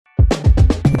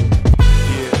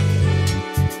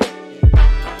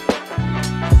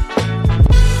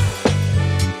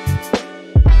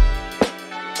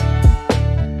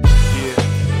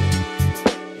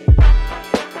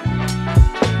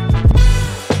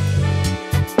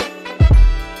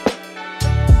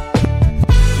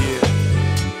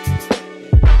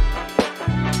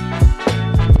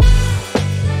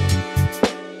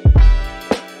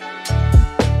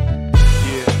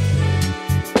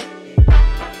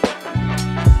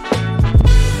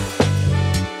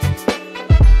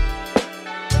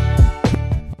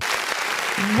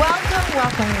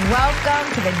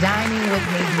welcome to the Dining with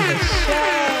Nadiva show.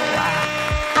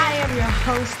 I am your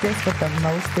hostess with the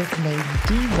mostest,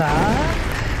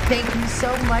 Nadiva. Thank you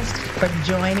so much for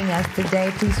joining us today.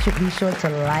 Please be sure to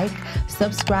like,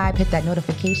 subscribe, hit that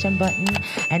notification button,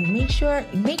 and make sure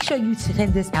you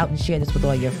send this out and share this with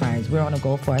all your friends. We're on a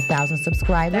goal for 1,000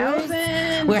 subscribers.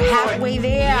 We're halfway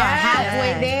there.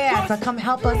 Halfway there. So come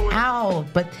help us out.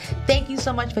 But thank you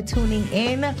so much for tuning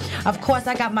in. Of course,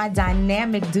 I got my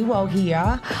dynamic duo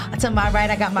here. To my right,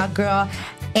 I got my girl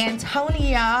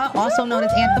Antonia, also known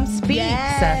as Anthem Speaks.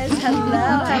 Yes.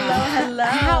 Hello.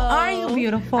 How are you,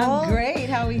 beautiful? I'm great.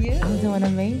 How are you? I'm doing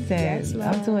amazing. Yes,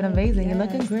 I'm doing amazing. yes. You're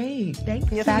looking great.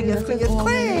 Thank you. Fabulous Thank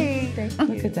performance. you.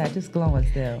 Look at that, just glowing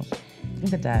still.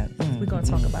 Look at that. We're going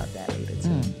to talk about that later,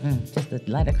 too. Just the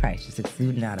light of Christ just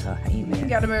exuding out of her. Amen. You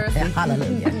got a mercy.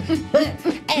 Hallelujah.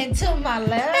 And to my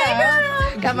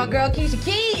left, got my girl Keisha.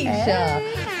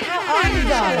 Hey. How are you,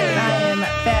 darling? I am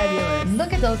fabulous.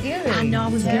 Look at those earrings. I know, I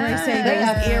was going to say They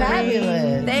are those earrings.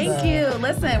 fabulous. Thank you.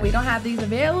 Listen, we don't have these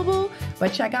available,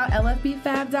 but check out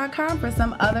lfbfab.com for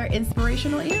some other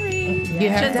inspirational earrings. You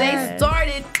heard Today that?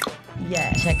 started.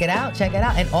 Yes. Check it out.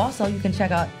 And also, you can check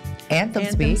out Anthem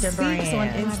Speaks. on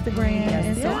Instagram.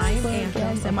 Yes, so I am Facebook,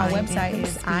 Anthem, and my I'm website Anthem is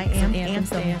Speaks, and Anthem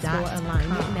stands for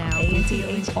Alignment Now.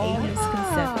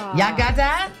 Y'all got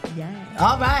that? Yes.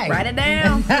 All right. Write it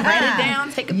down. Write it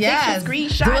down. Take a Yes. picture,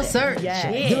 screenshot Do a it. search.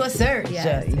 Yes. Do a search.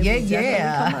 Yes. It will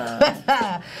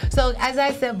Yeah. So as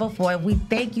I said before, we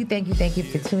thank you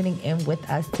for tuning in with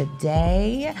us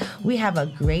today. We have a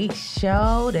great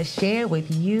show to share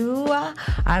with you.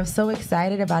 I'm so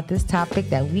excited about this topic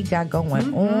that we got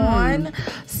going on.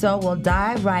 So we'll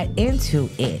dive right into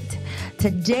it.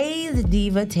 Today's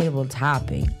Diva Table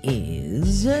topic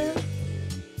is...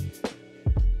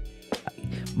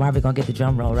 Marvin gonna get the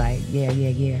drum roll, right? Yeah.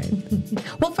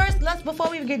 Well, first, before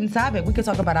we get into topic, we can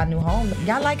talk about our new home.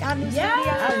 Y'all like our new studio?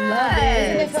 I love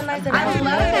it. Isn't it so nice? I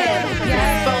love it.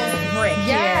 Yes. Exposed brick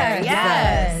here.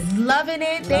 Yes. Loving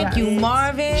it. Thank you,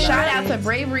 Marvin. Shout out to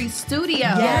Bravery Studio.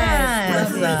 Yes.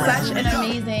 Such an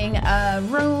amazing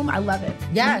room. I love it.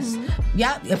 Yes.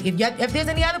 Yeah. If there's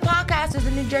any other podcasters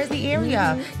in the New Jersey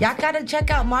area, y'all gotta check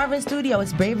out Marvin's studio.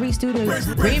 It's Bravery Studios.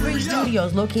 Bravery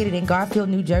Studios located in Garfield,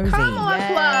 New Jersey. Come on,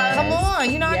 plug. Come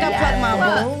on, you know I gotta plug my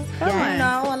boo. Come on. You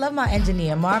know, I love my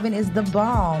engineer. Marvin is the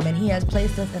bomb, and he has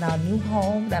placed us in our new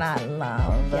home that I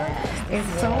love.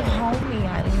 It's so homey.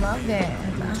 I love it.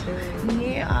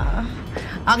 Yeah.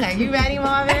 Okay, you ready,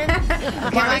 Marvin?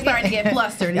 Marvin's starting to get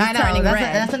flustered. He's I know. turning red.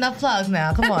 That's enough plugs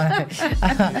now. Come on.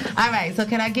 All right. So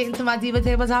can I get into my Diva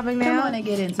Table topic now? Come on and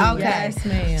get into it. Okay. Yes,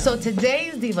 ma'am. So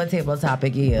today's Diva Table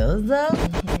topic is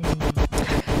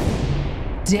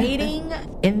dating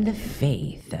in the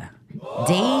faith.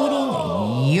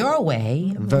 Dating your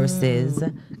way versus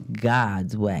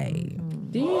God's way.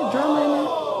 Do you hear drama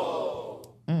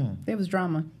in there? There was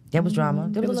drama. There was drama.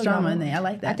 There was drama in there. I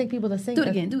like that. I think people are singing. Do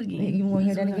it again. Do it again. You want to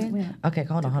hear that Yeah. again? Okay,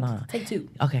 hold on. Take two.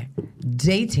 Okay.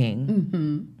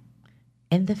 Dating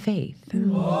in the faith.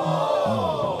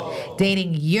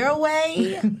 Dating your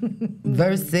way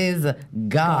versus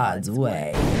God's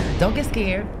way. Don't get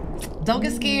scared. Don't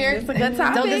get scared. It's a good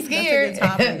topic. Don't get scared.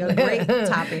 That's a good topic. A great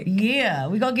topic. Yeah,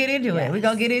 we're going to get into it. Yes. We're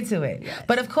going to get into it. Yes.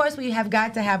 But of course, we have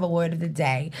got to have a word of the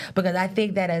day because I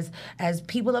think that as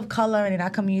people of color and in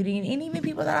our community, and even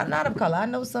people that are not of color, I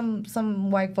know some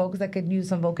white folks that could use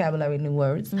some vocabulary, new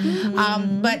words.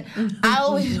 But I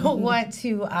always want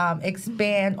to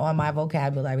expand on my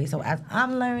vocabulary. So as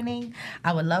I'm learning,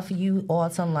 I would love for you all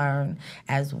to learn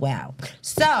as well.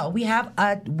 So we have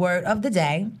a word of the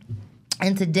day.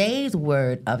 And today's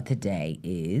word of today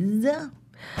is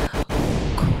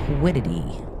quiddity.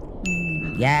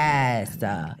 Yes,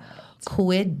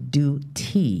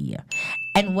 quiddity.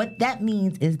 And what that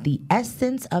means is the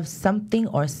essence of something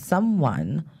or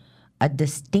someone, a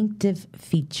distinctive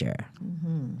feature.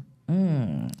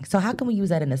 So how can we use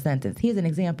that in a sentence? Here's an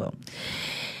example.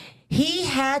 He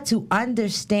had to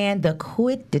understand the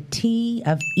quiddity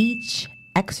of each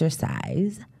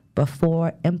exercise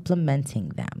before implementing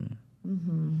them.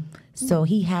 So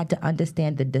he had to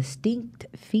understand the distinct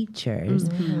features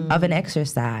of an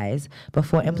exercise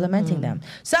before implementing them.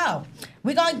 So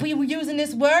we're going to be using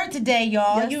this word today,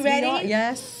 y'all. Yes, you ready?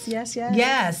 Yes.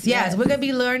 Yes. We're going to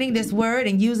be learning this word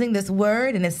and using this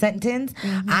word in a sentence.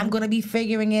 I'm going to be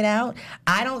figuring it out.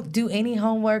 I don't do any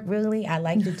homework, really. I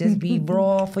like to just be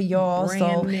raw for y'all. Brand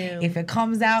so new. if it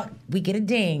comes out, we get a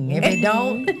ding. If it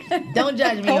don't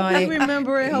judge me on it. Hope we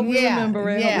remember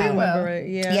it.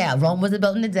 Yeah, Rome wasn't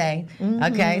built in a day.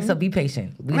 Okay, so be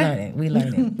patient. We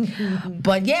learning.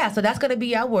 But yeah, so that's going to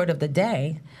be our word of the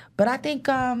day. But I think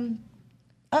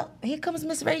Oh, here comes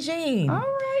Miss Regine. All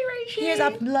right, Regine. Here's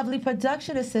our lovely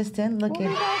production assistant, looking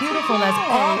beautiful as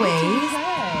always.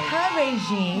 Hi,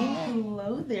 Regine.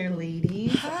 Hello there,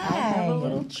 ladies. Hi. I have a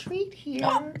little treat here.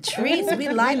 Oh, treats. We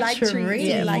like treats.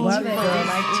 Yeah, Love it.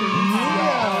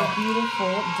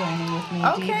 Beautiful dining with me.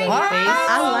 Okay. Diva Wow. face.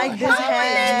 I like this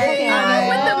hat.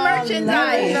 With the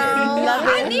merchandise. Love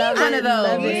I need one of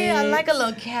those. Yeah, I like a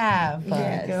little cap.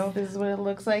 There you go. This is what it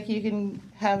looks like. You can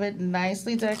have it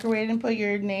nicely decorated and put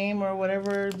your name or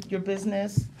whatever your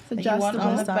business that you want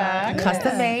on the back.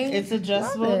 Custom made. It's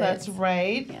adjustable. Love it. That's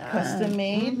right. Custom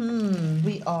made.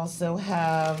 We also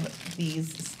have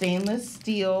these stainless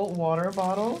steel water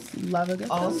bottles. Love a good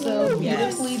Also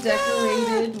beautifully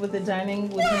decorated with the Dining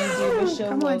with Me Diva Show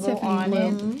Come on, logo Tiffany on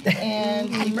Blue. it. And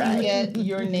you can get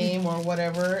your name or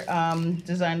whatever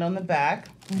designed on the back.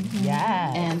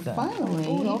 Yes. And finally,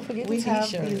 don't forget we the have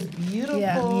t-shirt. these beautiful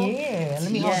Yeah,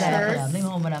 let me hold that up. Let me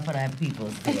hold it up for that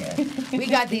people's there. We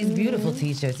got these beautiful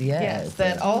t-shirts, yes.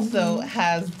 that also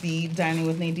has the Dining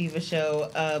with Me Diva Show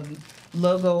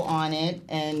logo on it,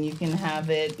 and you can have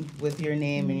it with your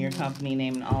name and your company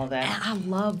name and all of that. I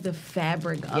love the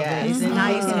fabric of Yes, it. It's and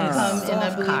nice it and can come in, I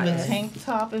soft believe, cotton. a tank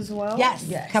top as well. Yes,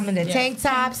 come in the tank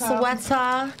top,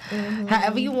 sweater,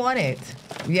 however you want it.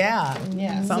 Yeah.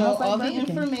 Yeah, so almost like all the Burger King.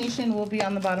 information will be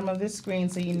on the bottom of this screen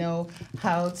so you know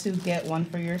how to get one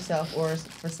for yourself or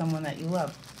for someone that you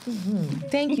love.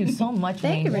 Thank you so much,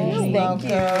 Thank you, Rainy. Rainy. Welcome.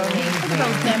 Those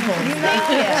dimples.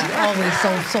 She's always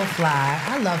so fly.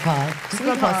 I love her. Just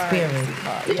love her spirit.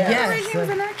 Regine was Yes.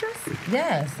 an actress?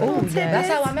 Yes. Oh, That's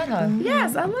how I met her.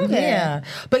 Yes, I love it. Yeah.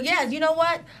 But yeah, you know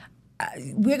what?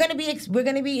 We're gonna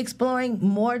be exploring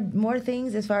more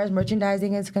things as far as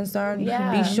merchandising is concerned.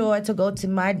 Yeah. Be sure to go to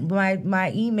my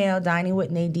email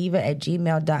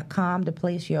diningwithnadiva@gmail.com to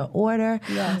place your order.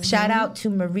 Yes. Shout out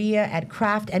to Maria at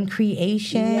Craft and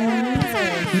Creation.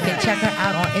 You can check her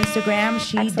out on Instagram.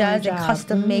 She does and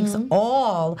custom makes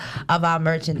all of our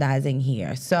merchandising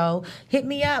here. So hit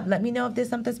me up. Let me know if there's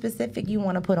something specific you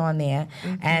want to put on there.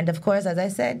 And of course, as I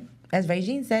said, as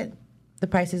Regine said, the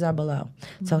prices are below.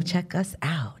 So check us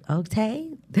out, okay?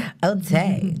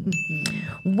 Okay.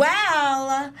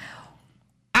 Well,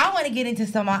 I want to get into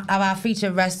some of our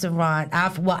featured restaurant,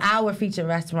 our featured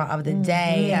restaurant of the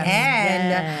day.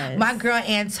 And my girl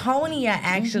Antonia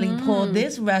actually pulled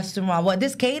this restaurant,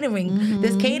 this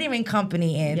catering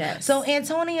company in. Yes. So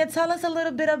Antonia, tell us a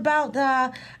little bit about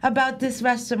this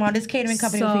restaurant, this catering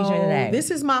company we're featuring today.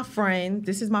 This is my friend.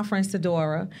 This is my friend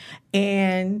Sadora.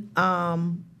 And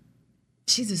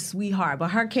she's a sweetheart,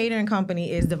 but her catering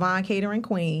company is Divine Catering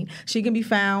Queen. She can be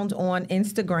found on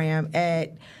Instagram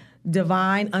at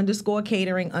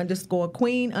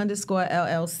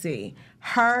divine_catering_queen_LLC.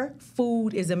 Her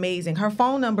food is amazing. Her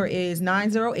phone number is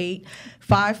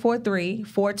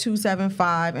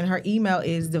 908-543-4275, and her email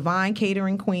is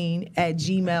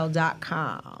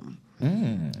divinecateringqueen@gmail.com.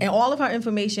 And all of her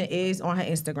information is on her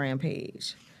Instagram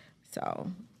page.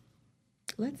 So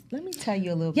let me tell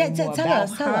you a little bit more tell about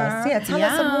us. her. Yeah, tell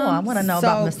us some more. I want to know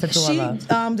about Miss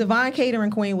Sadora. Divine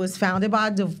Catering Queen was founded by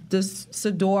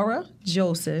Sadora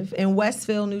Joseph in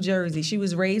Westfield, New Jersey. She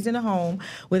was raised in a home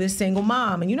with a single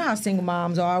mom. And you know how single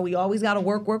moms are. We always got to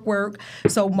work.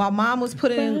 So my mom was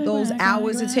putting in those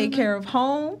hours to take care of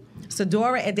home.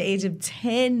 Sadora, at the age of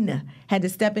 10, had to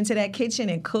step into that kitchen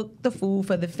and cook the food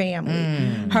for the family.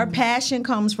 Her passion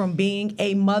comes from being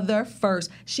a mother first.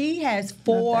 She has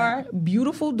 4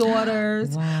 beautiful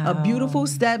daughters, a beautiful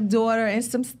stepdaughter, and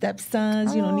some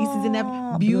stepsons, nieces and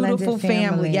nephews. Beautiful blended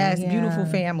family. Yes, Yeah. beautiful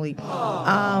family.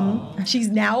 She's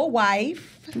now a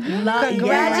wife.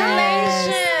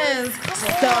 Congratulations!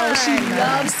 So she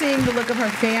loves seeing the look of her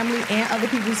family and other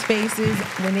people's faces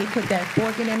when they put that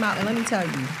fork in their mouth. And let me tell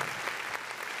you,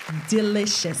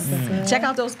 delicious. Check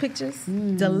out those pictures.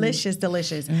 Delicious.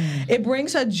 It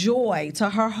brings her joy to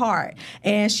her heart.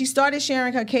 And she started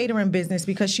sharing her catering business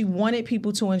because she wanted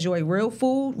people to enjoy real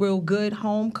food, real good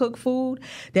home cooked food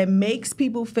that makes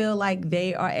people feel like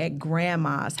they are at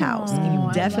grandma's house. And you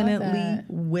definitely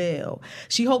will.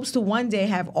 She hopes to one day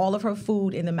have all of her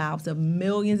food in the mouths of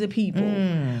millions of people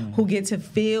who get to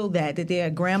feel that they're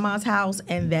at grandma's house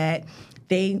and that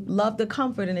they love the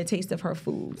comfort and the taste of her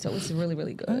food. So it's really,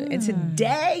 really good. And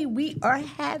today we are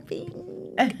having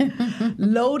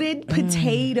Loaded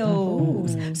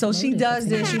potatoes. So she does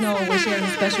this, when she has a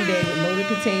special day with loaded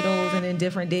potatoes, and then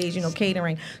different days,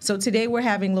 catering. So today we're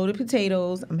having loaded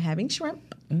potatoes. I'm having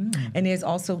shrimp. And there's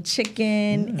also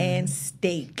chicken and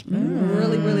steak.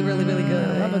 Really, really, really, really good.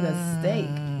 I love a good steak.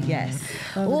 Yes.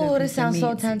 Oh, this sounds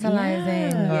so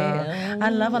tantalizing. Yeah. I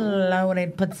love a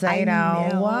loaded potato.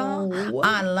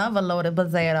 I love a loaded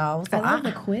potato. So I love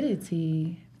the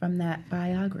quiddity from that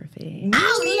biography.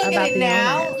 Oh, look at it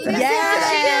now.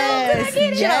 Yes.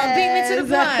 Beat me to the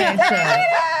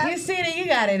punch. You see that? You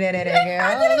got it in there,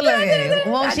 girl. Look at it.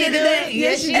 Won't she do it?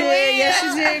 Yes, she did. Yes, she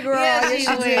did, girl. Yes,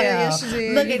 she will. Yes, she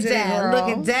did. Look You at did, that. girl. Look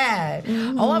at that.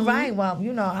 Oh, all right. Well,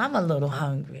 I'm a little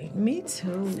hungry. Me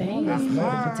too. All this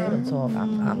loaded potato talk.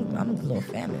 I'm a little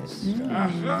famished.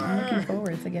 I'm looking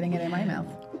forward to getting it in my mouth.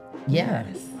 Yes.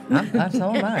 I'm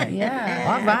so am I.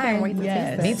 Yeah. All I can't wait right. to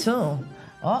Yes. taste Me it. too.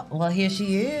 Oh, well, here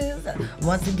she is.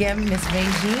 Once again, Miss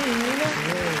Regine.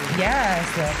 Yes.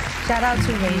 Shout out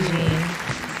to Regine.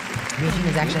 Regine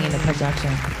is actually in the production.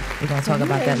 We're going to talk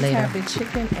about that later. Have the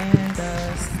chicken and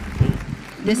the steak.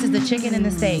 This is the chicken and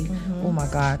the steak. Oh, my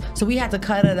God. So we had to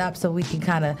cut it up so we can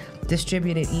kind of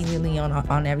distribute it evenly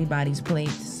on everybody's plate.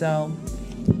 So,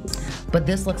 but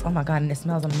this looks, oh, my God, and it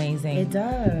smells amazing. It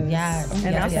does. Yes.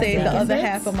 And I'll yes, save yes. the other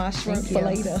half of my shrimp for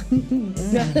later.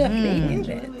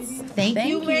 Thank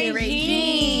you,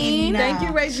 Regine. Thank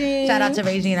you, Regine. Shout out to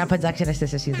Regine, our production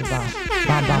assistant. She's a bomb.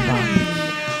 Bomb, bomb, bomb.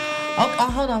 Oh,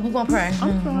 hold on. We're going to pray.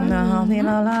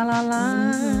 La, la, la,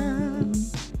 la.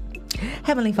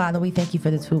 Heavenly Father, we thank you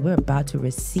for this food we're about to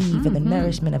receive, for the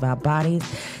nourishment of our bodies.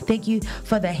 Thank you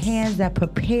for the hands that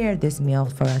prepared this meal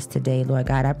for us today, Lord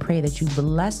God. I pray that you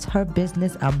bless her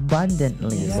business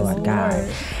abundantly, Lord God.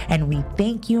 And we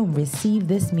thank you and receive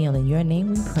this meal. In your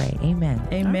name we pray. Amen.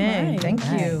 Amen. All right. Thank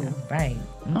you. All right.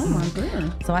 Oh my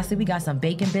goodness. So I see we got some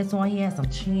bacon bits on here, some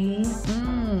cheese.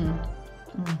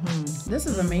 This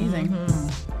is amazing.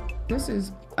 This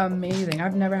is amazing.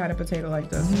 I've never had a potato like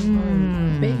this.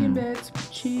 Bacon bits,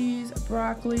 cheese,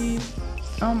 broccoli.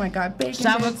 Oh my God, bacon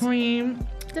Sour bits. cream.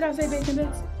 Did I say bacon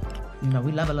bits?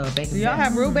 We love a little bacon. Do y'all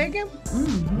have real bacon?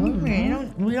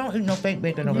 We don't eat no fake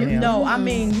bacon over here. No, I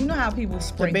mean, you know how people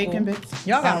sprinkle bacon bits?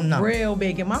 Y'all got No. real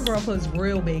bacon. My girl puts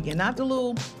real bacon, not the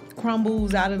little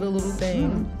crumbles out of the little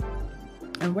thing.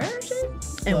 And where is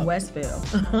she? In Westville.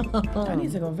 I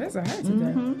need to go visit her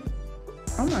today.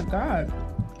 Oh my God.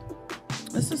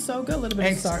 This is so good. A little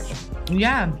bit of starch.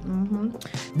 Yeah.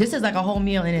 This is like a whole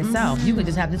meal in itself. You could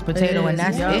just have this potato and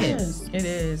that's Yes. it. It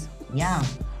is. Yeah.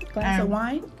 Glass of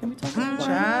wine. Can we talk about wine?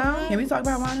 Child. Can we talk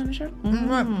about wine on the show?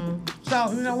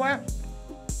 So, you know what?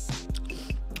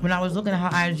 When I was looking at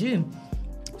her IG,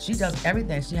 she does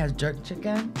everything. She has jerk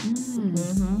chicken.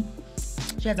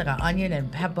 She has like an onion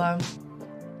and pepper,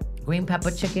 green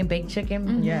pepper chicken, baked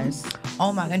chicken. Yes.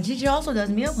 Oh my God. And she also does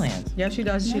meal plans. Yeah, she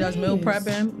does. She does meal Nice.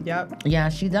 prepping. Yep. Yeah,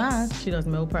 she does. She does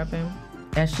meal prepping.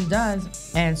 Yes, she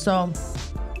does. And so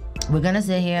we're gonna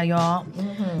sit here, y'all.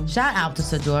 Shout out to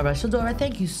Sadora. Sadora,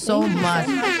 thank you so much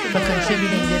for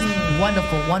contributing this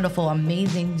wonderful, wonderful,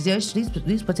 amazing dish.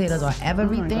 These potatoes are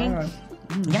everything. God.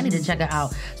 Y'all need to check it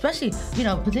out. Especially,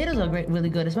 potatoes are really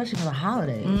good, especially for the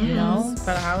holidays, you know? For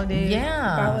the holidays.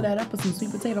 Yeah. Follow that up with some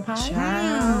sweet potato pie.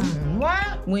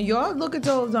 What? When y'all look at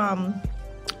those them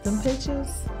pictures,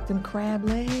 them crab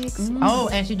legs, Oh,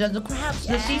 and she does the crabs.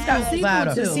 Yeah. She's got seafood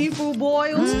the too. seafood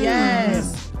boils.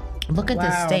 Yes. Look at the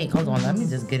Wow. steak. Hold on, let me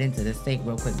just get into the steak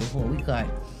real quick before we cut.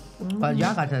 But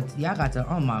y'all got to.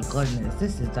 Oh my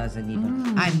goodness, doesn't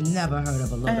even. I've never heard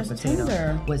of a loaded it's potato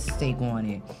tender. with steak on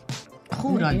it.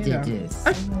 Who Me done either. did this?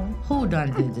 Who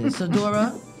done did this?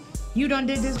 Sadora, you done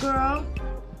did this, girl?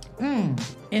 And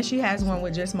she has one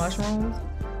with just mushrooms.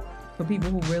 For people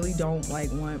who really don't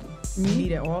want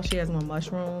meat at all, she has one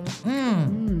mushrooms.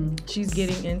 She's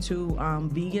getting into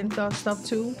vegan stuff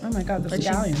too. Oh my God, the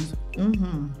scallions.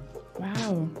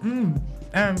 Wow.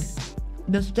 And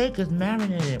the steak is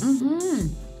marinated.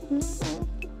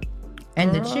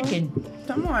 And the chicken,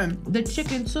 Come on. the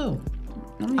chicken too.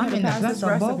 I'm I'm in the best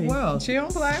of both worlds. She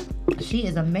don't play. She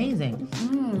is amazing.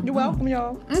 You're welcome,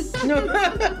 y'all.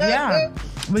 Yeah.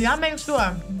 But y'all make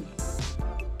sure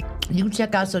you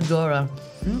check out Sadora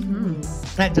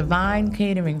at Divine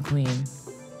Catering Queen.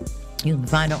 You can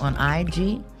find her on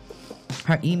IG.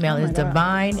 Her email is God.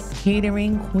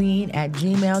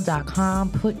 divinecateringqueen@gmail.com.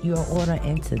 Put your order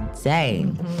in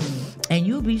today. And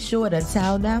you be sure to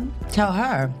tell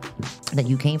her that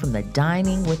you came from the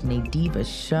Dining with Nadiva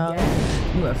show.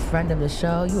 You're a friend of the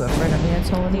show. You're a friend of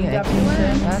Antonia. and definitely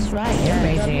Keisha. were. That's right.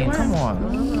 And Regine. definitely Come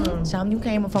were. on. Tell them you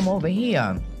came from over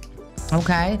here.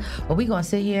 Okay? But we're going to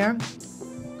sit here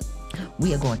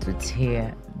we are going to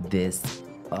tear this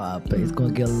up. It's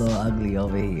going to get a little ugly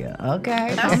over here.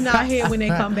 Okay? I'm not here when they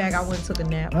come back. I went and took a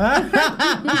nap. All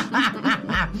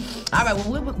right,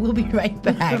 well, we'll be right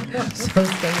back. So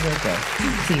stay with us.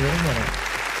 See you in a minute.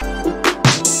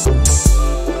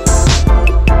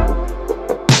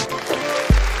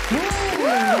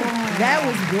 That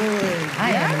was good.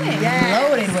 I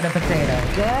am loaded with a potato.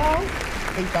 Girl,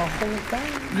 ate the whole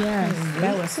thing. Yes,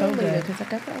 that was so good. Because I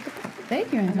got the other part.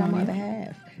 Thank you, I got my Antonia. other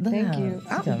half. Thank you. It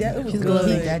was She's good.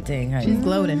 gonna eat that thing, honey. She's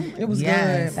gloating. It was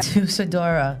Yes, good. to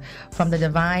Shadora from the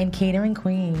Divine Catering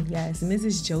Queen. Yes,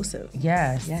 Mrs. Joseph.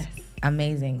 Yes. Yes.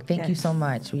 Amazing. Thank you Yes. so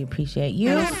much. We appreciate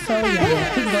you. So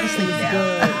yeah. We can go to sleep now.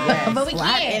 Good. Yes. But we Well, I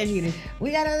had can't. energy to-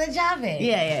 We got another topic.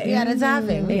 Yeah. We got a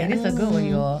topic. Man, this is a good one,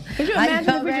 y'all. Could you Are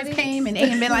imagine if we ready? just came and ate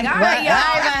and been like, all right,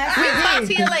 y'all, we'll talk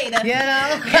to you later. You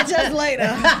know? Catch us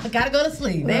later. Gotta go to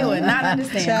sleep. They would not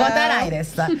understand. Got that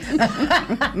itis.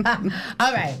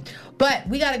 All right. But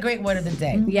we got a great word of the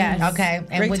day. Yes. Okay.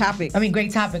 And Great topic.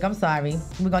 great topic. I'm sorry.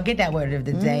 We're gonna get that word of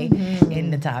the day in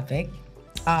the topic.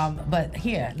 But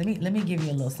here, let me give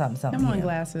you a little something. Come on, here.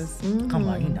 glasses. Come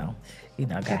on, you know,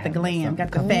 Got the glam,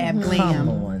 got the fab glam. Come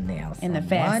on now, And the someone.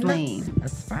 fast lane.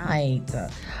 That's right.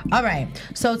 All right.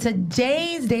 So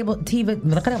today's TV.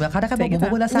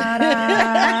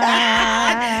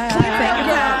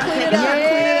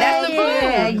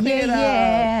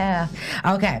 Yeah.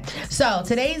 Okay. So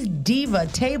today's diva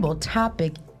table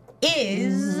topic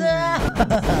is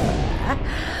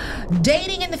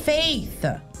dating in the faith.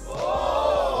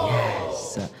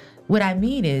 Yes. What I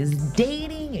mean is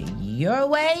dating your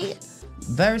way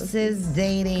versus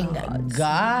dating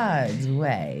God's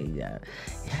way. Yes.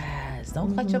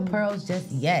 Don't cut your pearls just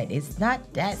yet. It's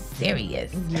not that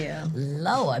serious. Yeah.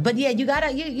 Lord. But yeah, you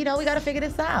gotta, you know, we gotta figure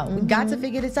this out. We got to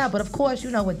figure this out. But of course,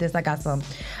 you know, with this, I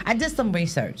did some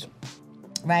research.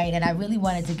 Right, and I really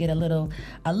wanted to get a little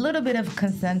bit of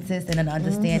consensus and an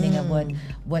understanding of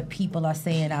what people are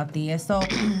saying out there. So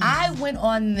I went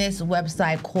on this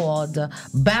website called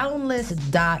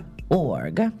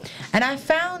boundless.org, and I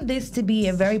found this to be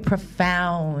a very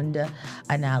profound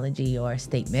analogy or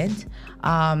statement.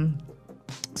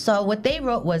 So what they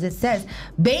wrote was, it says,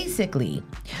 basically,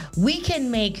 we can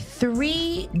make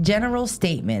 3 general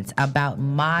statements about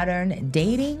modern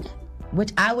dating,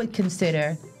 which I would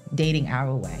consider dating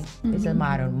our way. It's a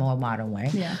more modern way.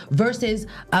 Yeah. Versus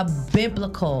a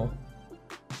biblical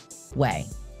way,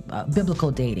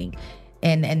 biblical dating.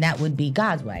 And that would be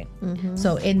God's way.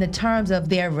 So in the terms of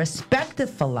their respective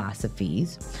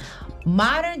philosophies,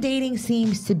 modern dating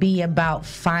seems to be about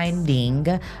finding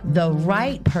the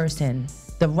right person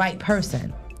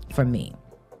for me.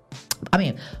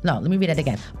 Let me read that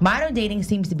again. Modern dating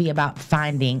seems to be about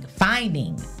finding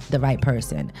the right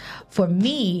person. For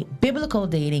me, biblical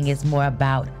dating is more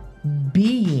about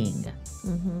being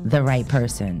the right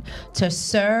person to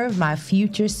serve my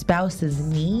future spouse's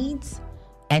needs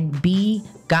and be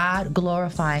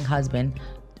God-glorifying husband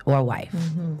or wife.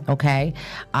 Okay?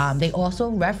 They also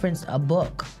referenced a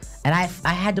book. And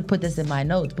I had to put this in my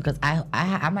notes because I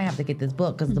might have to get this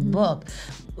book because the book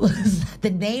was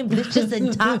the name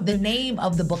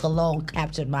of the book alone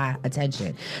captured my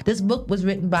attention. This book was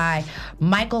written by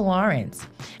Michael Lawrence,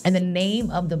 and the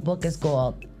name of the book is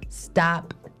called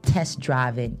Stop Test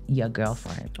Driving Your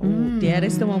Girlfriend. Yeah,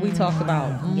 that's the one we talked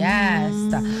about. Yes.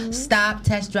 Stop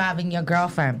test driving your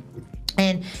girlfriend.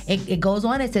 And it goes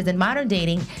on, it says, in modern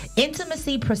dating,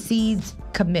 intimacy precedes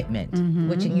commitment,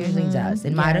 which it usually does.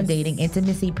 In modern dating,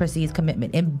 intimacy precedes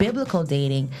commitment. In biblical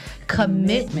dating,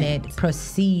 commitment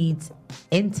precedes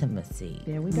intimacy.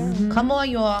 There we go. Come on,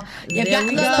 y'all. If There y'all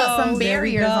we look, go. Some There we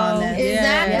barriers go. on this.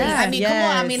 Exactly. Yes, I mean, come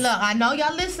on. I mean, yes. look, I know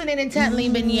y'all listening intently,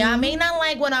 but y'all may not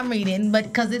like what I'm reading, but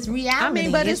because it's reality. I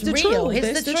mean, but it's the real. truth.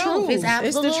 It's the truth. It's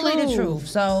absolutely the truth.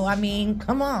 So, I mean,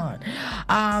 come on.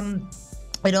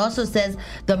 It also says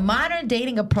the modern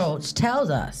dating approach tells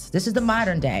us, this is the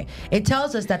modern day, it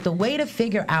tells us that the way to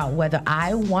figure out whether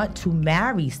I want to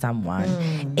marry someone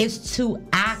is to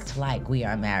act like we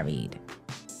are married.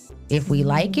 If we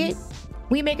like it,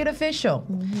 we make it official.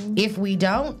 If we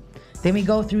don't, then we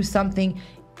go through something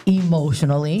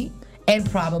emotionally and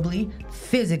probably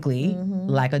physically,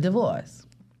 like a divorce.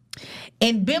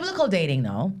 In biblical dating,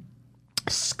 though,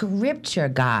 scripture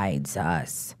guides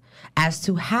us as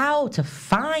to how to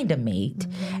find a mate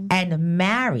and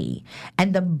marry.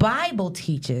 And the Bible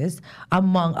teaches,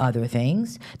 among other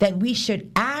things, that we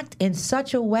should act in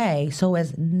such a way so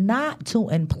as not to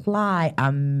imply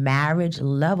a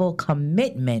marriage-level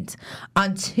commitment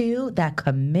until that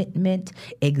commitment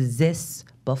exists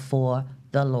before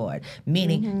the Lord.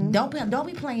 Meaning, don't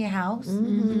be playing house.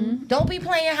 Don't be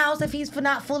playing house if he's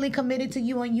not fully committed to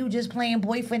you and you just playing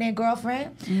boyfriend and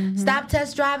girlfriend. Stop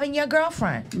test driving your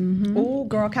girlfriend. Ooh,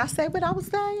 girl, can I say what I was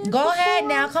saying? Go ahead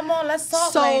now. Come on, let's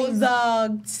talk. So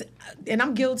ladies. and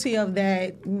I'm guilty of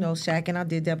that, Shaq, and I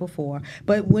did that before.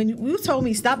 But when you told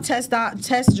me stop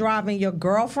test driving your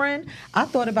girlfriend, I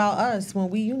thought about us when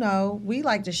we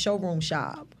like to showroom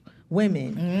shop.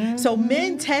 Women. So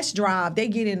men test drive. They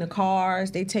get in the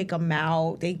cars. They take them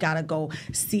out. They gotta go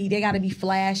see. They gotta be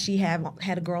flashy. Had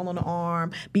a girl on the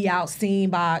arm. Be out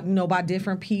seen by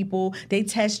different people. They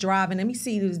test drive and let me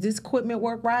see. Does this equipment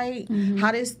work right?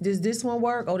 How does this one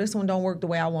work? Oh, this one don't work the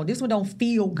way I want. This one don't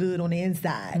feel good on the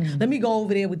inside. Let me go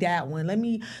over there with that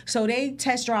one. So they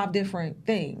test drive different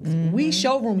things. We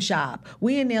showroom shop.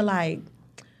 We in there like,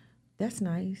 that's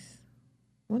nice.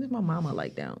 When is my mama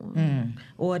like that one?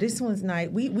 Or this one's nice.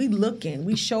 We looking,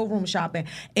 we showroom shopping.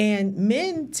 And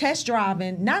men test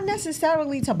driving, not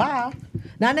necessarily to buy,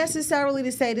 not necessarily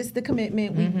to say this is the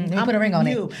commitment. I'm put a ring on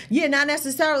it. Yeah, not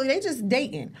necessarily. They just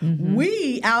dating.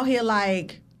 We out here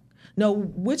like, no,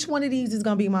 which one of these is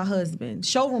gonna be my husband?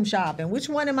 Showroom shopping. Which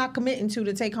one am I committing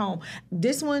to take home?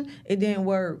 This one, it didn't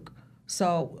work.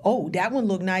 So, that one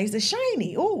looked nice. It's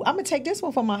shiny. Oh, I'm gonna take this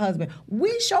one for my husband.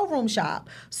 We showroom shop.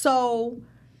 So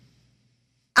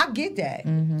I get that.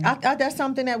 That's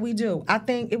something that we do. I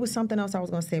think it was something else I was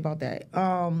going to say about that.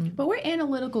 But we're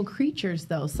analytical creatures,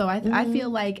 though. So I feel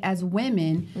like as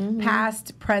women,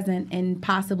 past, present, and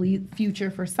possibly future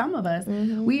for some of us,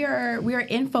 we are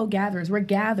info gatherers. We're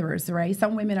gatherers, right?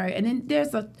 Some women are, and then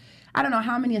there's I don't know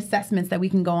how many assessments that we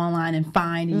can go online and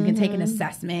find, and you can take an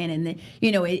assessment, and then,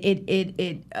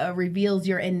 it reveals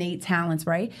your innate talents,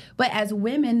 right? But as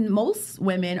women, most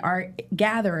women are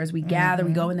gatherers. We gather,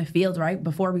 we go in the fields, right?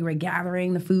 Before we were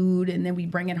gathering the food, and then we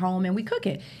bring it home and we cook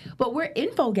it. But we're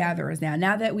info gatherers now.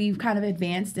 Now that we've kind of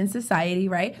advanced in society,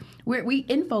 right? We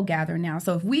info gather now.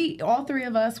 So if all three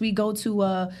of us, we go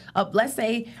to let's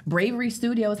say Bravery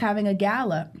Studios having a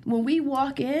gala. When we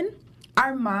walk in,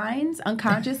 our minds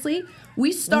unconsciously,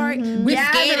 we start We're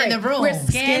scanning the room. We're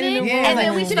scanning, and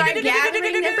then we start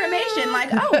gathering information like,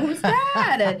 oh, who's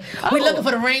that? We looking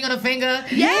for the ring on the finger.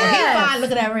 Yeah,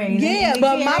 look at that ring. Yeah,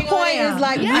 but my point is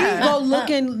like we go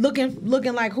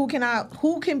looking like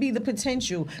who can be the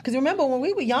potential? Because remember when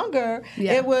we were younger,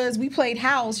 it was we played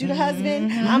house. You the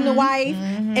husband, I'm the wife,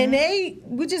 and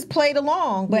we just played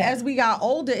along. But as we got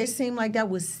older, it seemed like that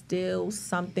was still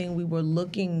something we were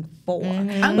looking for.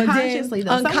 Unconsciously,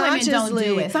 though. Some women don't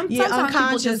do it. Sometimes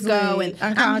people just go and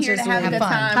I'm here to have a good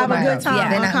time. Have a good time. Yeah,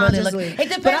 they're not really looking. It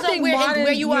depends on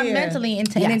where you are yeah. mentally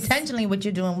and intentionally what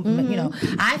you're doing. You know,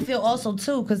 I feel also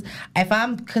too, because if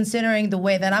I'm considering the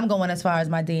way that I'm going as far as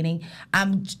my dating,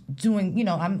 I'm doing, you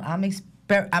know, I'm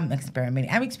experimenting.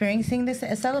 I'm experiencing this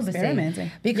celibacy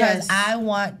because I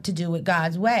want to do it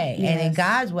God's way. And in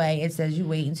God's way, it says you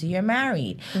wait until you're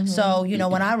married. So, you know,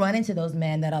 when I run into those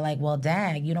men that are like, well,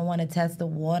 dang, you don't want to test the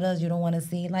waters, you don't want to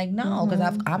see, like, no,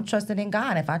 because I'm trusting in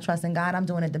God. If I trust in God, I'm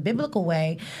doing it the biblical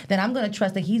way, then I'm going to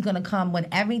trust that he's going to come with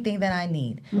everything that I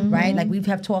need, right? Like we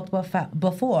have talked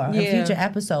before in future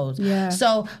episodes.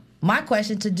 So my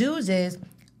question to dudes is,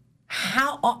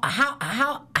 how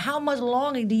much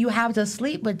longer do you have to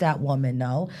sleep with that woman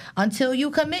though until you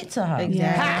commit to her?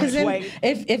 Exactly.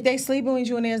 Because if they sleeping with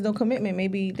you and there's no commitment,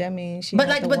 maybe that means she. But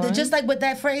just like what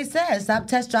that phrase says, stop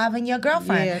test driving your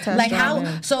girlfriend. Yeah, like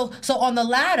driving. So on the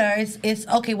ladder, it's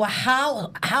okay. Well,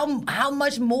 how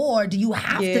much more do you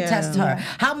have to test her?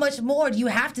 How much more do you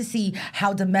have to see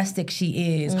how domestic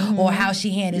she is, or how she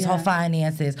handles her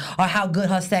finances, or how good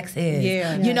her sex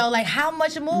is? You know, like how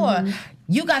much more?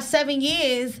 You got 7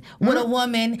 years with a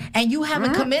woman and you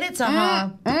haven't committed to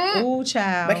her. Ooh,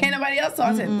 child. But can't nobody else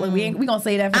talk to him. Look, we gonna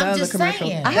say that for the other commercial.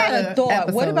 Saying. I had a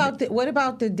thought. What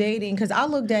about the dating? Because I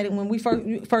looked at it when we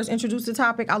first introduced the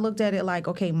topic. I looked at it like,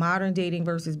 okay, modern dating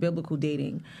versus biblical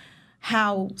dating.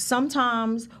 How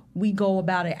sometimes we go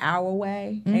about it our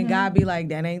way, and God be like,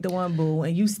 that ain't the one, boo.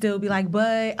 And you still be like,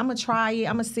 but I'm going to try it,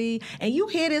 I'm going to see. And you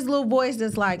hear this little voice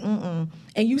that's like, And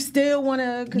you still want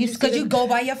to... Because you go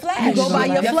by your flesh. You go by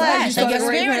your flesh. And your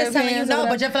spirit is telling you no,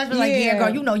 but your flesh is like, yeah,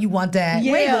 girl, you know you want that.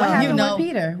 Yeah. Wait, but what happened with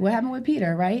Peter? What happened with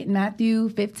Peter, right? Matthew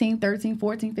 15, 13,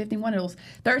 14, 15, one of those.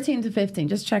 13 to 15,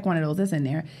 just check one of those. It's in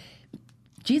there.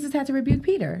 Jesus had to rebuke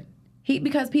Peter.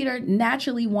 Because Peter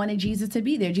naturally wanted Jesus to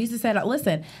be there. Jesus said,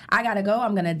 listen, I got to go.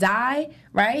 I'm going to die,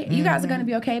 right? You guys are going to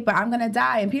be okay, but I'm going to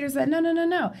die. And Peter said,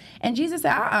 no. And Jesus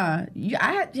said, I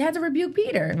had to rebuke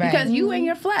Peter because you in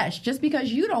your flesh. Just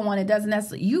because you don't want it doesn't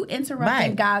necessarily, you interrupt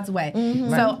in God's way.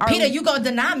 So Peter, you going to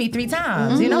deny me 3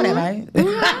 times. You know that, right?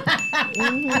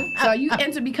 So you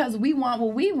enter because we want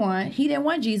what we want. He didn't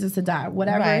want Jesus to die,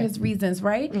 whatever Right. his reasons,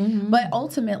 right? But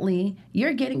ultimately,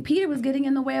 Peter was getting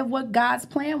in the way of what God's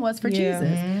plan was for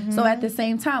Jesus. So at the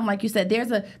same time, like you said, there's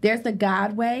the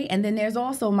God way, and then there's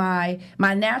also my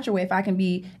natural way. If I can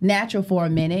be natural for a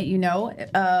minute,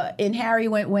 in Harry,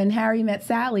 when Harry met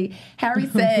Sally, Harry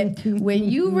said, when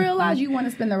you realize you want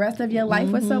to spend the rest of your life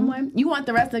with someone, you want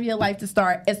the rest of your life to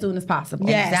start as soon as possible.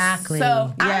 Yes. Exactly.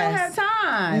 So I don't have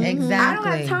time. Exactly. I don't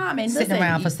have time. And sitting listen,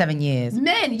 around for 7 years.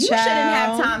 men, you shouldn't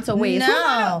have time to waste.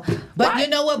 No, but Why- you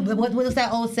know what was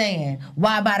that old saying?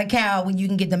 Why buy the cow when you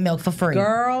can get the milk for free?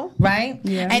 Girl. Right?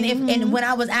 Yeah. And when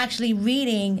I was actually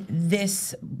reading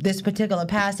this particular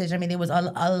passage, I mean, there was a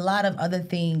lot of other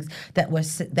things that was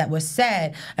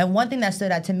said, and one thing that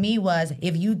stood out to me was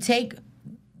if you take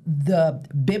the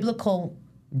biblical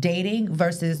dating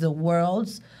versus the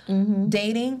world's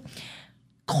dating,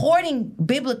 courting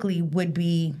biblically would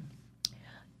be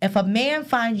if a man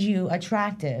finds you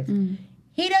attractive,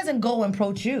 he doesn't go and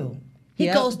approach you. He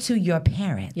Yep. goes to your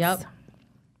parents. Yep.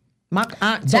 My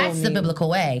aunt told That's me. the biblical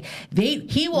way.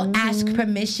 He will ask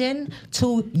permission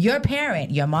to your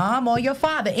parent, your mom or your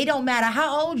father. It don't matter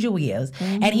how old you is.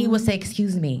 And he will say,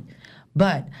 excuse me,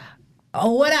 but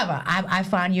or whatever. I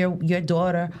find your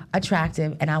daughter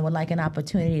attractive and I would like an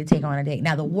opportunity to take her on a date.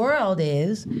 Now the world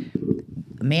is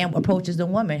a man approaches the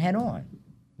woman head on.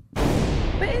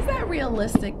 But is that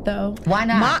realistic though? Why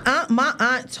not? My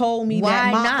aunt told me Why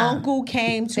that my not? uncle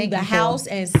came to Thank the you, Phil. house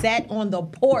and sat on the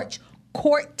porch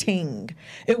courting.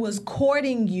 It was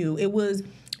courting you. It was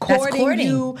courting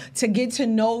you to get to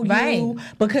know Right. you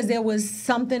because there was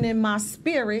something in my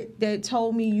spirit that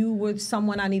told me you were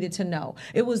someone I needed to know.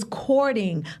 It was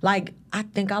courting. Like, I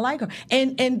think I like her.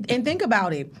 And think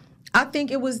about it. I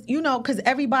think it was, because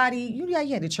everybody, you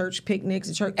had the church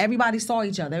picnics, everybody saw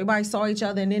each other.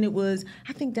 And then it was,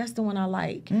 I think that's the one I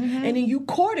like. And then you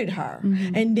courted her.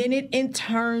 And then it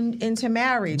turned into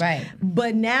marriage. Right.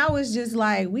 But now it's just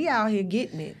like, we out here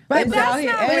getting it. Right, It's but out that's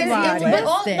here, not everybody.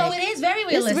 realistic. No, it is very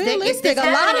realistic. realistic. It's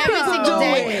A lot of every people single do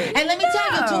day. it. And let me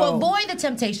tell you, to No. avoid the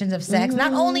temptations of sex,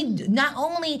 not only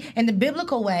in the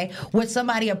biblical way would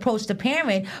somebody approach the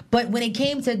parent, but when it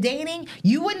came to dating,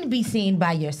 you wouldn't be seen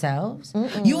by yourselves.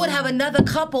 You would have another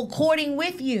couple courting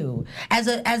with you as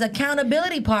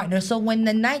accountability partner. So when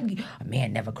a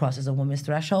man never crosses a woman's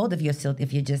threshold if you're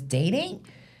just dating.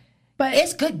 But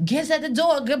It's good. Kiss at the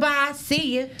door. Goodbye.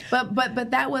 See you.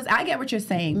 But that was, I get what you're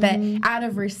saying, that out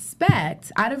of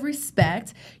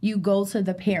respect, you go to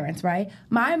the parents, right?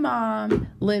 My mom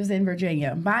lives in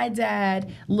Virginia. My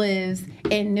dad lives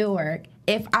in Newark.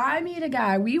 If I meet a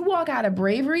guy, we walk out of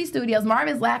Bravery Studios.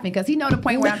 Marvin's laughing because he know the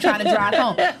point where I'm trying to drive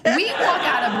home. We walk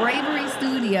out of Bravery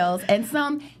Studios and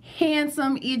some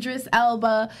handsome Idris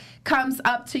Elba comes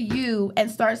up to you and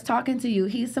starts talking to you.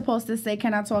 He's supposed to say,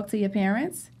 "Can I talk to your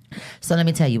parents?" So let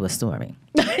me tell you a story.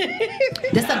 This is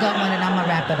a good one, and I'm gonna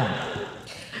wrap it up.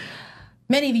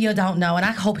 Many of you don't know, and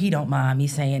I hope he don't mind me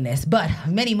saying this, but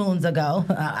many moons ago,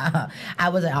 I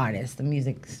was an artist,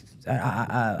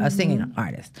 a singing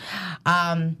artist.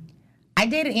 I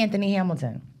dated Anthony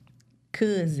Hamilton.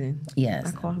 Cousin. Yes.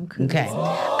 I call him cousin. Okay.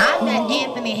 I met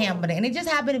Anthony Hamilton, and it just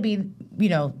happened to be,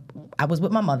 I was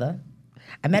with my mother.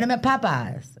 I met him at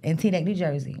Popeyes in Teaneck, New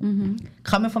Jersey,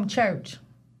 coming from church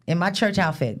in my church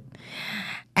outfit.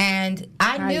 And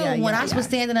I knew when I was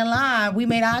standing in line, we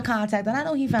made eye contact, and I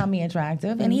know he found me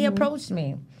attractive, and he approached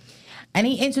me, and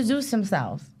he introduced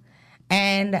himself.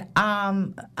 And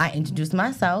I introduced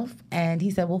myself, and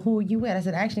he said, "Well, who are you with?" I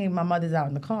said, "Actually, my mother's out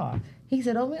in the car." He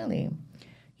said, "Oh, really?"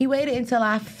 He waited until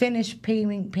I finished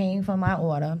paying for my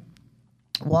order,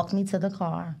 walked me to the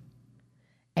car,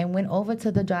 and went over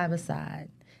to the driver's side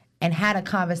and had a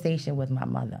conversation with my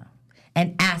mother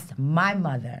and asked my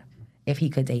mother if he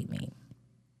could date me.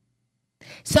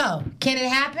 So, can it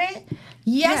happen?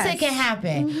 Yes, it can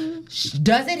happen.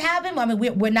 Does it happen? I mean,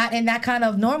 we're not in that kind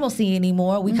of normalcy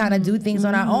anymore. We kind of do things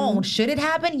on our own. Should it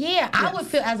happen? Yeah. I would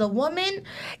feel as a woman,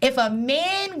 if a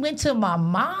man went to my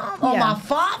mom or my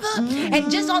father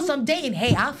and just on some dating,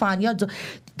 hey, I'll find your daughter.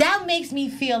 That makes me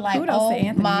feel like, Kudos oh to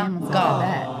Anthony my Hamilton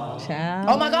God. for that. Child.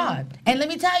 Oh my God. And let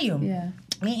me tell you, Yeah.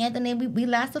 me and Anthony, we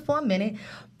lasted for a minute,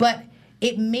 but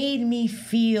it made me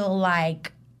feel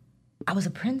like I was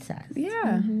a princess.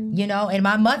 Yeah. And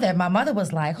my mother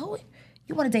was like, "Who,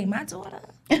 you want to date my daughter?"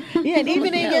 Yeah, and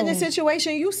even in the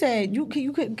situation you said, you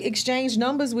could exchange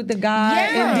numbers with the guy,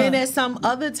 Yeah. and then at some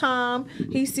other time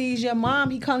he sees your mom,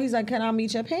 he's like, "Can I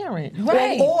meet your parent?"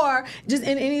 Right. Or just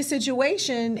in any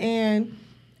situation, and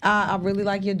I really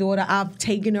like your daughter. I've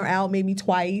taken her out maybe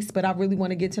twice, but I really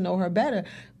want to get to know her better.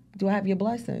 do I have your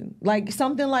blessing? Like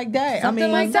something like that.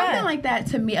 Something like that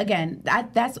to me, again,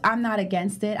 I'm not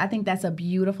against it. I think that's a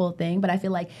beautiful thing, but I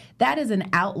feel like that is an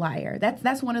outlier.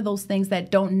 That's one of those things that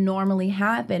don't normally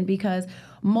happen because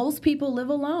most people live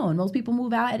alone. Most people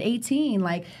move out at 18.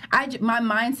 Like my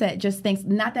mindset just thinks,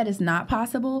 not that it's not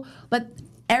possible, but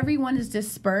everyone is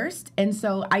dispersed. And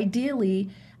so ideally,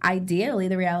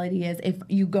 the reality is if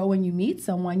you go and you meet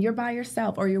someone, you're by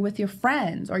yourself or you're with your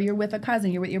friends or you're with a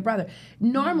cousin, you're with your brother.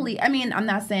 Normally, I mean, I'm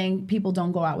not saying people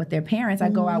don't go out with their parents. I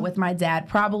go out with my dad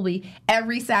probably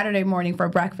every Saturday morning for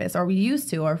breakfast, or we used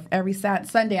to, or every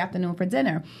Sunday afternoon for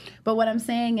dinner. But what I'm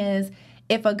saying is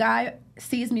if a guy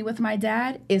sees me with my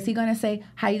dad, is he going to say,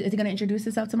 is he going to introduce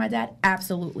himself to my dad?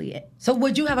 Absolutely. So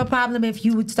would you have a problem if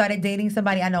you started dating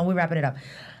somebody? I know we're wrapping it up.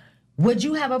 Would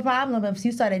you have a problem if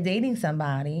you started dating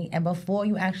somebody and before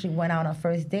you actually went out on a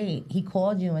first date, he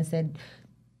called you and said,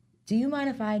 do you mind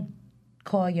if I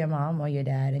call your mom or your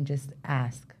dad and just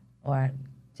ask or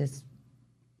just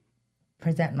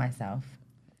present myself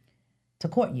to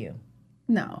court you?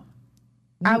 No.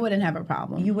 I wouldn't have a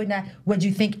problem. You would not? Would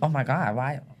you think, oh my God,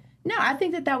 why? No, I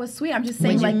think that was sweet. I'm just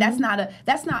saying, like, that's not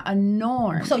a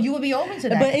norm. So you would be open to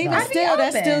that? But even still,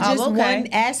 that's still just okay. one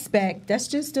aspect. That's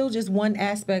still just one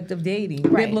aspect of dating.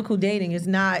 Right. Biblical dating is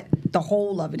not the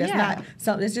whole of it. That's Yeah. not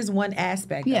something. It's just one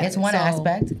aspect. Yeah. of It's it. one So,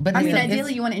 aspect. But I mean,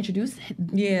 ideally, you want to introduce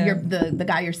the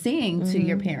guy you're seeing to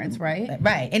your parents, right?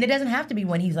 Right, and it doesn't have to be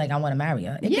when he's like, I want to marry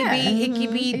her. It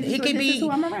could be. This is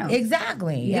who I'm around.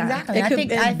 Exactly. Yeah. Exactly. It I could,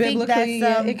 think biblically,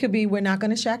 that's. it could be we're not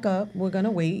going to shack up. We're going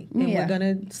to wait, and Yeah. we're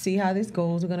going to see how this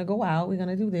goes. We're going to go out. We're going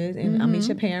to do this, and I'll meet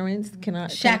your parents.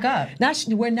 Shack up.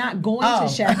 We're not going to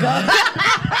shack up.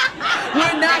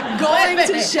 We're not going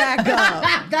to shack up.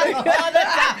 That's a whole other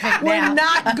topic We're now.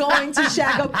 not going to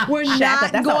shack up. We're Shack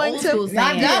up, not that's going an old school to.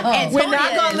 saying. We're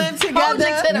not going to live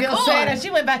together. You're saying that she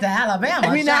went back to Alabama.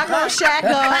 We're not gonna shack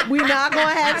up. We're not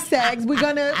gonna have sex. We're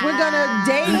gonna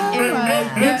date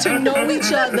and get to know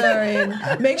each other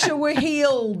and make sure we're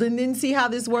healed, and then see how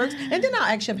this works. And then I'll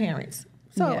ask your parents.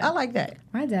 So Yeah. I like that.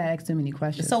 My dad asked too many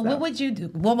questions. So what would you do?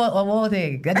 One more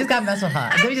thing. I just got to mess with her.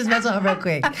 Let me just mess with her real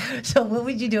quick. So what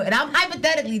would you do? And I'm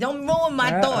hypothetically, don't ruin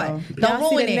my thought. Don't Y'all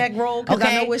see ruin the it. neck roll? 'Cause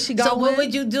I know where she So going what with.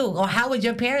 would you do? Or how would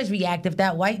your parents react if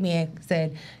that white man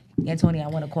said, Antonia, I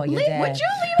want to call your dad? Would you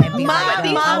leave him and be alone like, with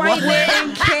these My white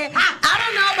wouldn't care. I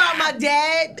don't know about my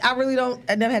dad. I really don't.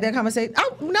 I never had that conversation. I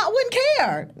wouldn't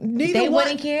care. Neither They one-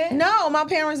 wouldn't care? No, my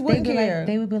parents wouldn't They'd be care. like,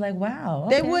 they would be like, wow.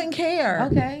 They okay. wouldn't care.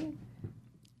 Okay.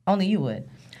 Only you would.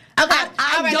 I All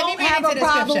right, let don't me read have into a the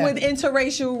problem scripture. with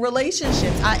interracial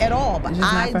relationships at all. But Just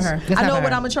not for her. Just I not know for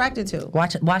what her. I'm attracted to.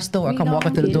 Watch Thor come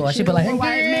walking through the door. She'd be like, a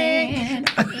white man.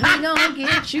 We gonna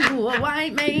get you a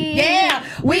white man. yeah,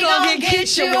 we gonna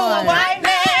get you a white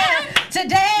man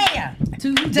today.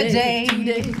 Today.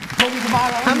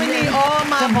 How many all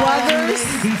my brothers,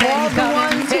 all the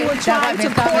ones who are trying to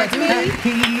court me,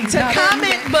 to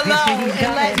comment below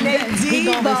and let Nate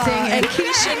Diva and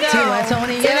Keisha know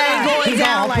it ain't going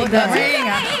down like put that. the ring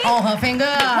on her finger.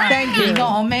 Thank you. He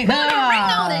gonna make her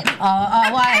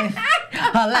a wife.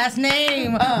 Her last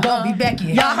name gonna be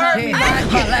Becky. Y'all heard me, right?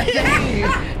 Her last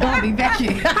name gonna be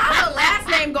Becky. Her last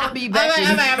name gonna be Becky.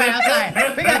 All right, I'm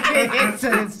sorry. We gotta get into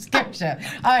the scripture.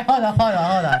 All right, hold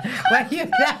on. When you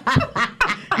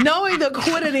Knowing the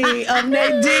quiddity of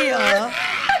Nadia,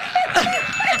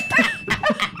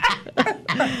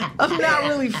 I'm not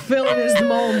really feeling this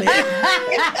moment.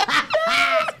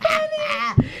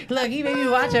 Look, he made me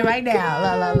watch it right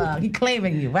now. Look. He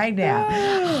claiming you right now.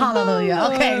 Hallelujah.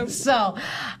 Okay, so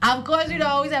of course,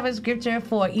 always have a scripture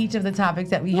for each of the topics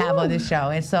that we have on this show.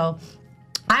 And so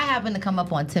I happen to come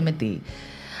up on Timothy.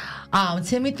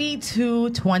 Timothy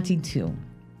 2:22.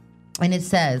 And it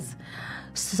says,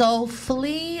 so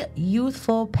flee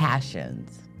youthful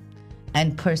passions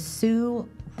and pursue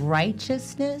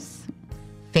righteousness,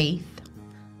 faith,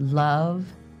 love,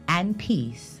 and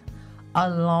peace,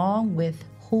 along with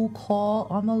who call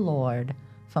on the Lord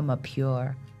from a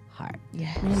pure heart.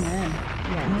 Yes. Amen.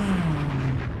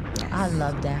 I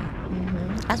love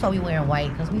that. That's why we wearing white,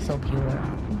 because we so pure.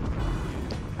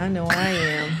 I know I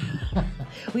am.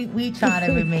 We try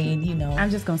to remain, I'm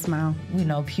just gonna smile.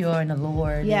 Pure in the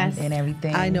Lord Yes. and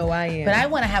everything. I know I am. But I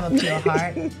want to have a pure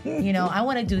heart. I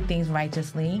want to do things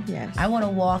righteously. Yes. I want to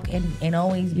walk and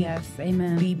always be, Yes,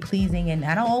 amen. be pleasing. And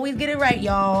I don't always get it right,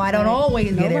 y'all. I don't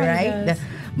always get it Nobody right. does.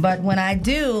 But when I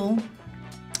do,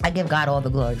 I give God all the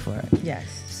glory for it. Yes.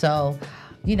 So,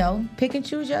 pick and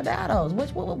choose your battles.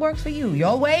 What works for you?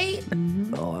 Your way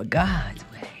or God's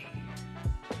way?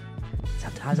 It's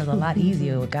up to sometimes it's a lot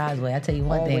easier with God's way. I tell you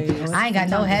one thing, Always. I ain't got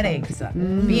no headaches.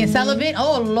 Being celibate,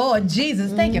 oh Lord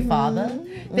Jesus, thank you, Father.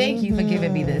 Thank you for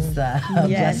giving me this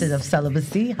blessing of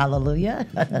celibacy. Hallelujah.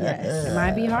 Yes. It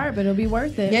might be hard, but it'll be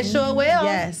worth it. It sure will.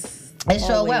 Yes. It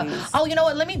sure will. Always. Oh, you know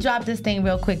what? Let me drop this thing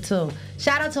real quick, too.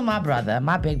 Shout out to my brother,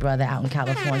 my big brother out in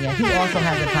California. He also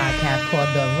has a podcast called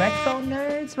The Retro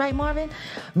Nerds, right, Marvin?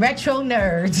 Retro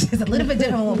Nerds. It's a little bit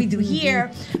different from what we do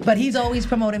here, but he's always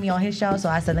promoting me on his show. So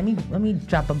I said, let me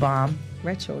drop a bomb.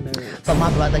 Retro nerds. For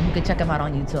my brother, you can check him out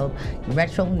on YouTube.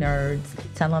 Retro Nerds.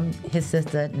 Tell him his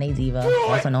sister, Nadiva,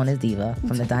 also known as Diva,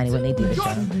 from the Dining with Nadiva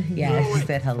show. Yeah, she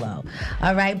said hello.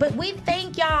 All right, but we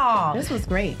thank y'all. This was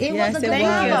great. It Yes, was a it good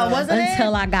was. combo, wasn't it?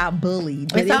 Until I got bullied.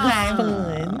 But It's it okay. was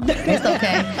fun. It's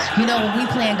okay. You know, when we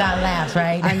playing God Laughs,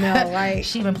 right? I know, right?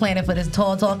 She been planning for this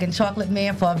tall talking chocolate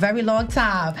man for a very long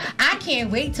time. I can't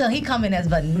wait till he come in as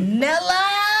vanilla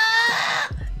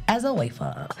as a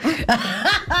wafer.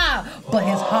 But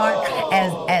his heart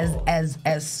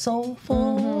as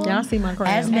soulful Y'all see my crown.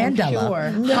 as Mandela.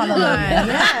 pure. Hallelujah.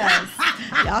 Yes.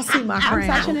 Y'all see my I'm crown.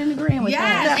 touching and agreeing with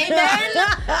that. Yes,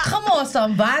 amen. Come on,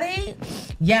 somebody.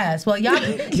 Yes. Well,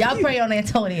 y'all pray on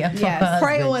Antonia. For Yes. her husband.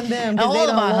 Pray on them, And 'cause all they of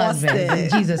done our lost husbands it.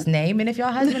 in Jesus' name. And if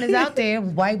your husband is out there,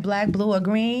 white, black, blue, or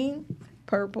green,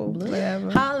 Purple,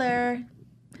 whatever. holler.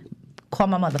 Call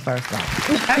my mother first, though.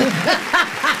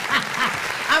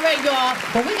 All right, y'all.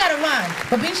 But we gotta run.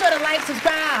 But be sure to like,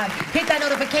 subscribe, hit that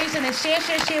notification, and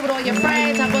share with all your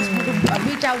friends. Help us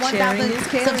reach our 1,000 Sharing is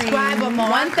caring. subscriber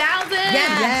mark. 1,000?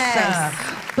 Yes.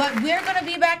 But we're going to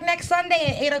be back next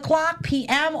Sunday at 8 o'clock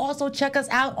p.m. Also, check us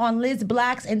out on Liz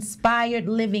Black's Inspired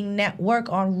Living Network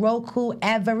on Roku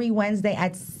every Wednesday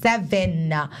at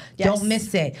 7. Don't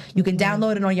miss it. You can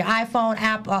download it on your iPhone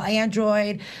app,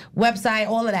 Android, website,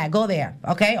 all of that. Go there,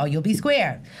 okay? Or you'll be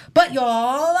squared. But,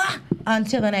 y'all,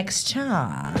 until the next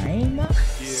time,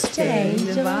 stay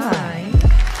divine.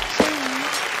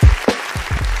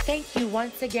 Thank you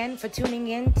once again for tuning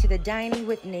in to the Dining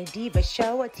with Nadiva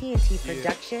show, a TNT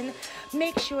production.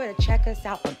 Make sure to check us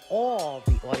out on all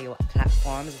the audio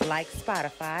platforms like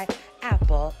Spotify,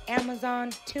 Apple, Amazon,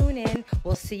 TuneIn.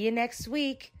 We'll see you next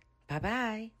week.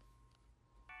 Bye-bye.